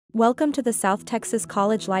Welcome to the South Texas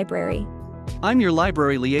College Library, I'm your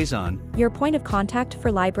library liaison. your point of contact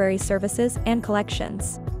for library services and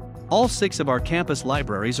collections. All 6 of our campus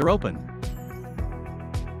libraries are open.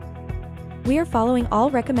 We are following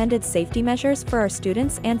all recommended safety measures for our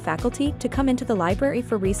students and faculty to come into the library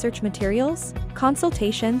for research materials,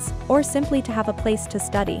 consultations, or simply to have a place to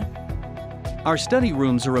study. Our study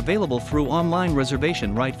rooms are available through online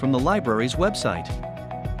reservation right from the library's website.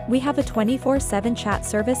 We have a 24/7 chat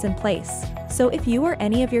service in place, so if you or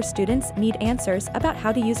any of your students need answers about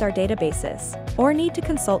how to use our databases, or need to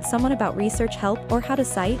consult someone about research help or how to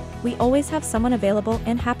cite, we always have someone available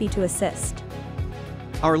and happy to assist.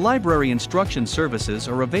 Our library instruction services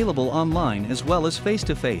are available online as well as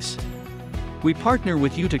face-to-face. We partner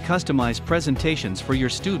with you to customize presentations for your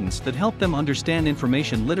students that help them understand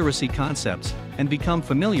information literacy concepts and become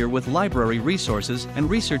familiar with library resources and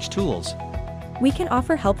research tools. We can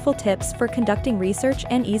offer helpful tips for conducting research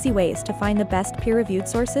and easy ways to find the best peer-reviewed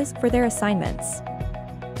sources for their assignments.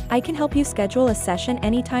 I can help you schedule a session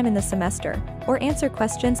anytime in the semester, or answer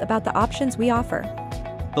questions about the options we offer.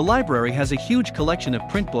 The library has a huge collection of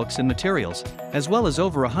print books and materials, as well as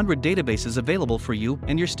over 100 databases available for you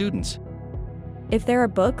and your students. If there are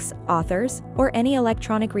books, authors, or any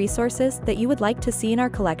electronic resources that you would like to see in our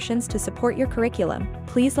collections to support your curriculum,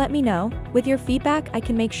 please let me know. With your feedback, I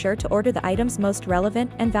can make sure to order the items most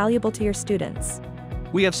relevant and valuable to your students.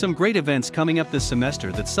 We have some great events coming up this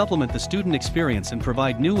semester that supplement the student experience and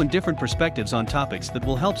provide new and different perspectives on topics that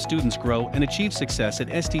will help students grow and achieve success at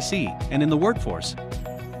STC and in the workforce.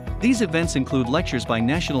 These events include lectures by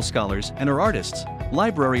national scholars and our artists,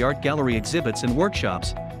 library art gallery exhibits and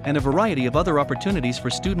workshops, and a variety of other opportunities for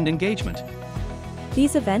student engagement.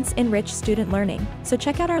 These events enrich student learning, so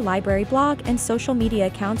check out our library blog and social media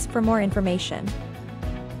accounts for more information.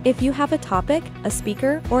 If you have a topic, a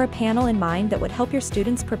speaker, or a panel in mind that would help your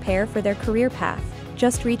students prepare for their career path,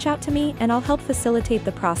 just reach out to me and I'll help facilitate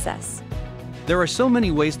the process. There are so many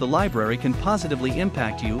ways the library can positively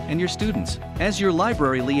impact you and your students. As your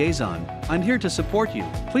library liaison, I'm here to support you.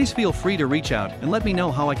 Please feel free to reach out and let me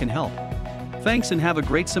know how I can help. Thanks and have a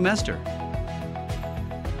great semester.